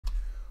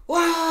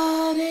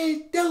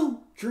Hello,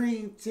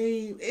 Dream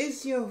Team.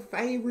 It's your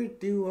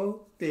favorite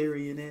duo,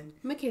 Therian and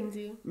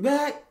Mackenzie.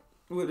 Back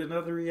with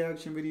another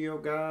reaction video,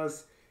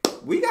 guys.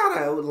 We got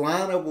a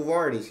lineup of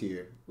artists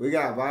here. We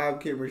got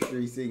Vibe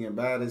Chemistry singing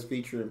Baddest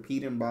featuring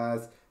Pete and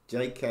Boss,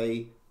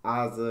 Jaykae,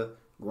 Azza,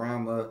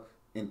 Grima,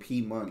 and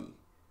P Money.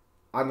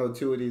 I know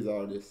two of these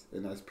artists,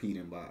 and that's Pete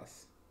and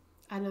Boss.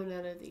 I know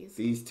none of these.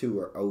 These two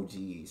are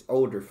OGs,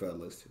 older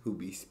fellas who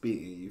be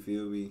spitting, you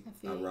feel me?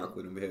 I rock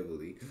with them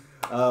heavily.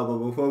 But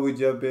before we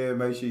jump in,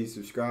 make sure you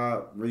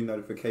subscribe, ring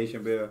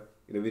notification bell,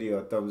 get the video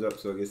a thumbs up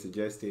so it gets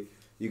suggested.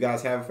 You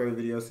guys have a favorite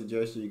video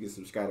suggestion, you can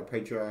subscribe to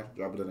Patreon,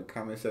 drop it in the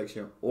comment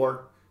section,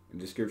 or in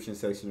the description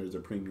section there's a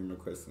premium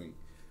request link.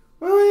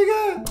 What we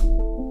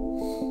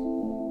got?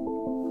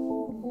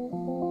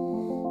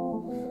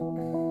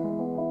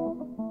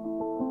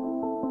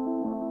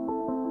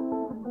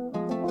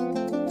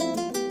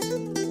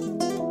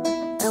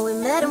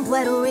 In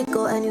Puerto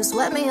Rico and you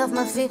swept me off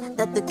my feet.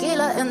 That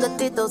tequila and the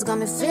titos got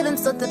me feeling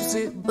so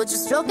tipsy. But you're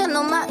stroking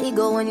on my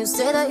ego when you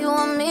say that you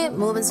want me.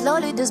 Moving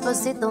slowly,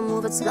 despacito,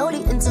 move it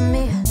slowly into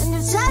me. And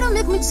you try to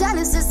make me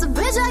jealous, it's a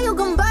bridge how you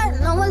gon' burn.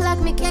 No one like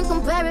me can't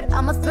compare it,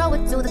 I'ma throw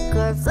it to the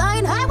curb.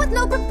 Flying high with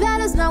no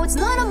propellers, now it's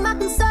none of my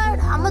concern.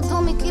 I'ma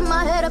do me, keep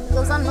my head up,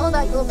 cause I know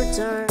that you'll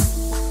return.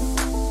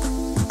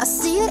 I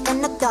see it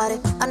and I got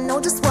it, I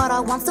know just what I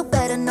want, so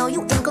better know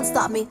you ain't gon'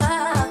 stop me.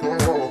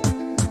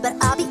 But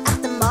I'll be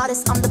acting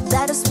modest, I'm the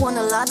baddest one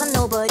alive, and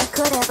nobody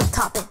could ever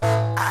top it.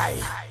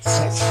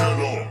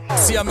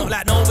 See, I'm not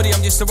like nobody,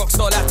 I'm just a rock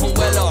star like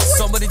Paul.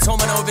 Somebody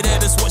told me over there,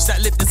 just watch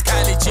that lip, this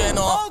Kylie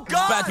Jenner.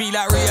 Bad be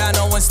like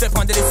Rihanna, one step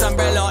under this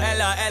umbrella.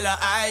 Ella,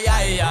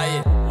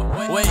 aye.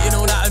 Waiting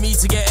all out of me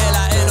to get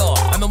Ella.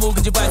 I'm a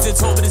mortgage advisor,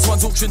 told me this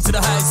one's auction to the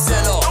highest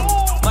seller.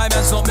 My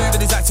man's not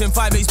moving, he's acting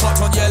fine, but he's parked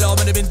on yellow.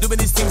 Man, I've been doing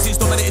this thing since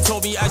the minute he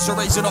told me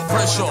isolation, not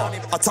pressure.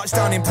 I touched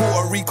down in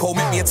Puerto Rico,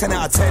 make me a 10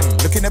 out of 10.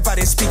 Looking at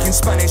baddest, speaking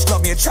Spanish,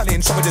 love me a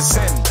challenge, show me the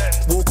send.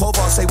 Walk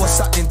over, say what's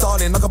happening,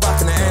 darling, look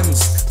back in the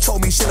ends.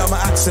 Told me shit on my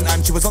accent,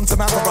 and she was on to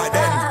Mount right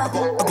then. I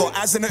got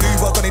Azza in the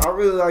Uber, got it. I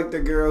really like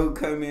the girl who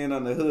came in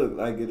on the hook,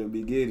 like in the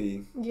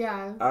beginning.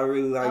 Yeah. I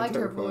really liked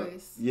her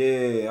voice.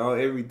 Yeah, on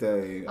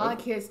everything. I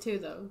like his too,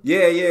 though.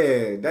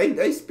 Yeah.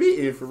 They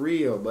spitting for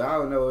real, but I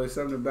don't know. It's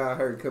something about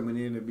her coming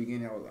in the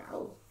beginning. I was like,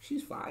 oh,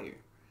 she's fire.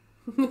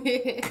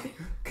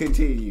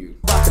 Continue.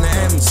 Back in the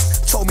ends.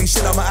 Told me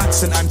shit on my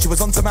accent, and she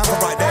was on to Mount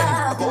right then.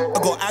 I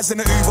got Azza in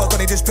the Uber,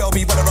 gonna just tell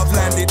me whether I've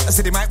landed. I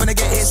said it might when I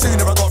get here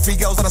sooner. I got 3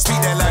 girls and I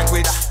speak their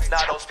language. Nah,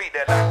 I don't speak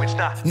their language,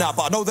 nah,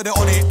 but I know that they're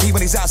on it. He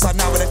when he's outside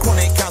now with a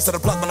chronic. Cancel the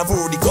plug, man, I've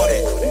already got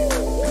it.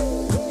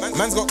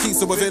 Man's got keys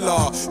to a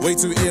villa, way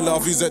too ill.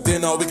 Views at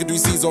dinner, we could do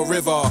seas or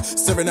river.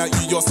 Staring at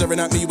you, you're staring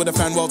at me with a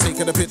fan while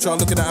taking a picture.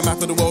 Looking at a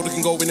map of the world, we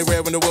can go anywhere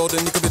in the world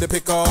and you can be the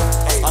picker.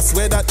 I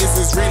swear that this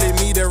is really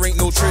me, there ain't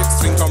no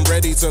tricks. Think I'm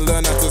ready to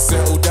learn how to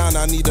settle down,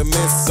 I need a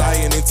miss. I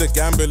ain't into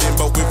gambling,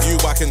 but with you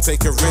I can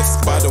take a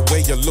risk. By the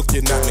way you're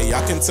looking at me,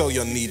 I can tell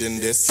you're needing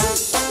this.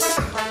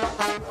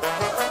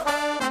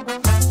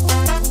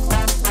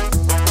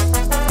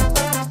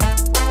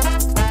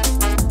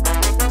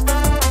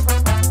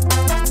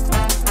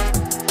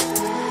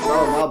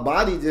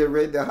 Body just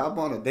ready to hop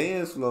on a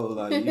dance floor,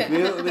 like, you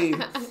feel me?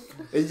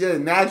 It's just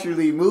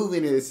naturally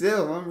moving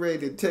itself. I'm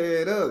ready to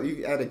tear it up.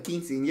 You at a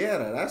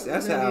quinceañera.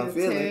 That's how I'm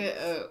feeling.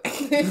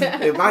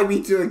 It might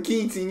be to a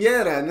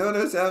quinceañera. I know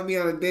that's how I be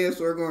on a dance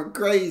floor going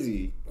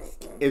crazy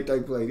if they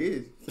play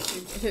this.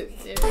 You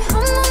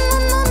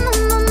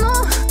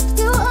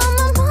on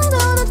my mind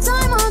all the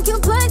time. I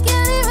can't break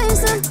any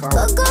reason.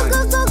 Go.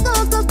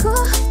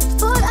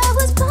 Boy, I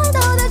was blind,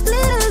 all that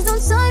glitters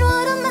don't shine.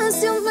 What a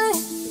mess you made.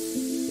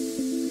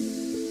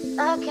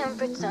 I can't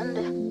pretend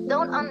it,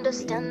 don't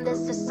understand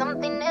this is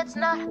something it's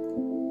not.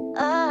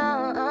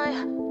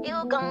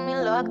 You got me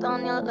locked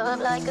on your love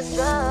like a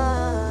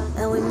drug.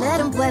 And we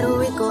met in Puerto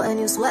Rico and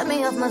you swept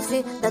me off my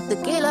feet. That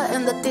tequila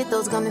and the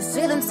titos got me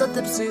feeling so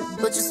tipsy.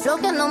 But you're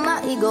stroking on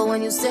my ego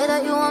when you say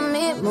that you want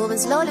me. Moving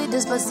slowly,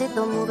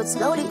 despacito, move it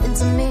slowly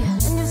into me.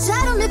 And you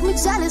try to make me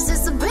jealous,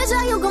 it's a bridge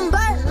how you gon'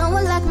 burn. No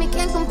one like me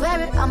can't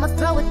compare it, I'ma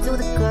throw it to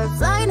the curb.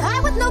 Flying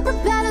high with no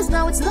propellers,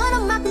 now it's none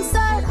of my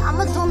concern.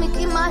 I'ma do me,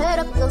 keep my head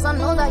up, cause I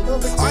know that you'll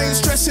return. I ain't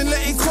stressing,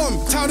 let it come.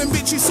 Tell them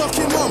bitches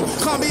sucking mum.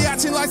 Can't be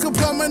acting like a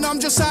bum and I'm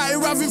just out here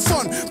having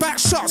fun. Back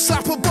shot,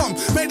 slap a bum,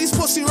 make these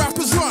pussy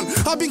rappers run.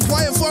 I've been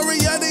quiet for a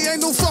year, they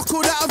ain't no fuck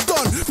all that I've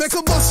done. Make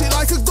her bust it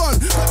like a gun,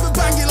 let me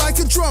bang it like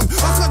a drum.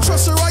 I can't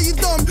trust her, are you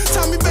dumb?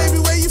 Tell me baby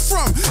where you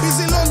from?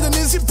 Is it London,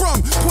 is it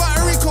Brum?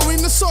 Puerto Rico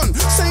in the sun,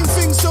 same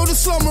thing, still the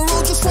slum. We're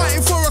all just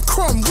fighting for a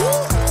crumb.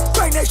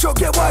 Bang that shot,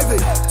 get wavy.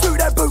 Do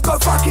that boot, go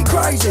fucking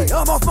crazy.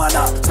 I'm off my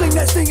nut, sling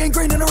that stinging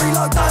green and a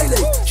reload daily.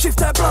 Shift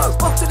that blow,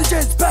 off to the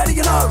gents, patty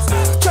your nose.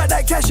 Track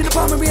that cash in the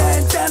palm of my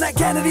hand, down that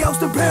can of the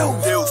Ulster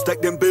pills. Stack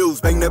them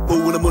bills, bang that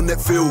ball when I'm on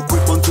that field.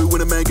 Quick 1-2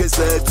 when a man gets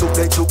there, talk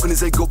that talk and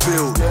his head got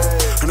peeled.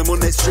 And I'm on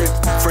that strip,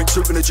 French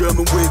suit and a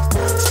German whip.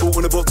 Sport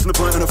in a box and a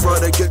pint on a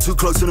Friday, get too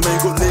close and the man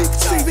got licked.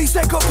 CV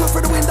set got put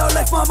through the window,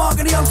 left my mark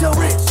in the hotel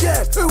Ritz.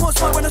 Yeah, who wants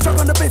smoke when I truck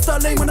on the biff? I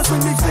lean when I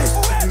swing these fists.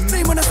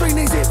 Lean when I swing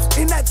these hips,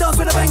 in that dance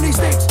when I bang these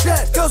sticks.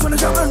 Yeah, Girls wanna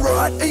jump and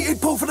ride, eating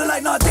pool for the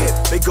late night dip.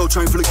 Big gold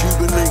chain full of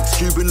Cuban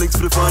links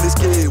for the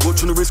finest gear.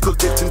 Watching the wrist got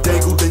dipped and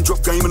dangled, then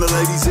drop game on the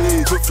lady's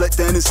ear. Foot flat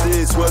down and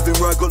steer, swerving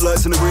right, got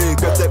lights in the rear.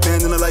 Grab that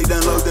band and I lay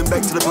down low, then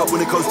back to the pub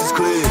when the coast is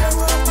clear.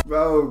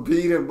 Bro,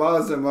 Pete and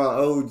Boss are my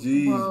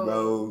OGs,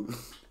 bro.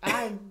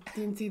 I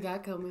didn't see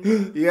that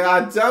coming. Yeah,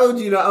 I told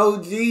you the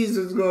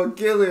OGs was gonna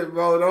kill it,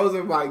 bro. Those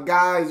are my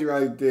guys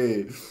right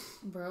there.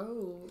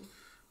 Bro.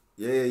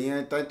 Yeah, you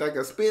ain't think they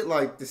can spit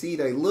like to see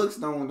they looks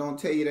don't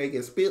tell you they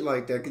can spit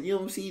like that, cause you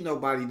don't see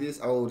nobody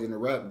this old in the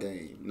rap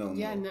game no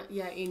more.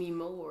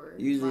 Anymore.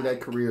 Usually their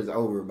career's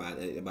over by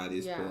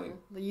this point.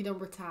 You don't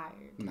retire.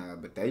 Nah,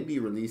 but they be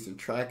releasing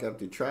track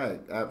after track,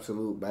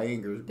 absolute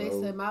bangers, bro.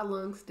 They said my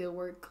lungs still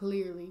work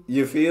clearly.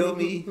 You feel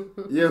me?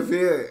 You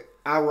feel it?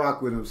 I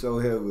rock with them so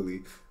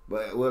heavily,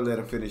 but we'll let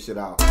them finish it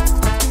off.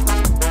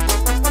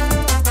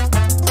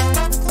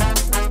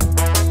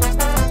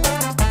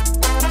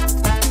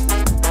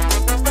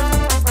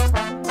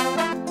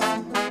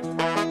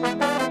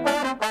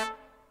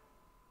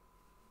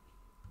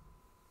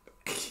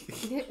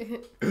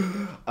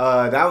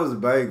 That was a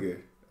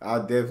banger.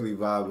 I'll definitely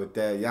vibe with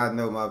that. Y'all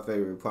know my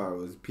favorite part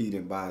was Pete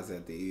and Boss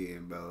at the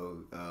end,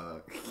 bro.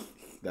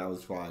 That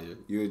was fire.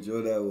 You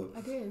enjoyed that one?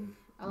 I did.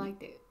 I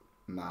liked it.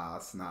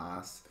 Nice.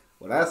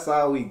 Well, that's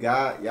all we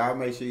got. Y'all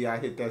make sure y'all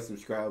hit that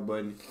subscribe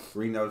button,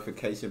 ring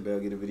notification bell,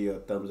 get the video a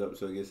thumbs up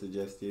so it gets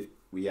suggested.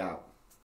 We out.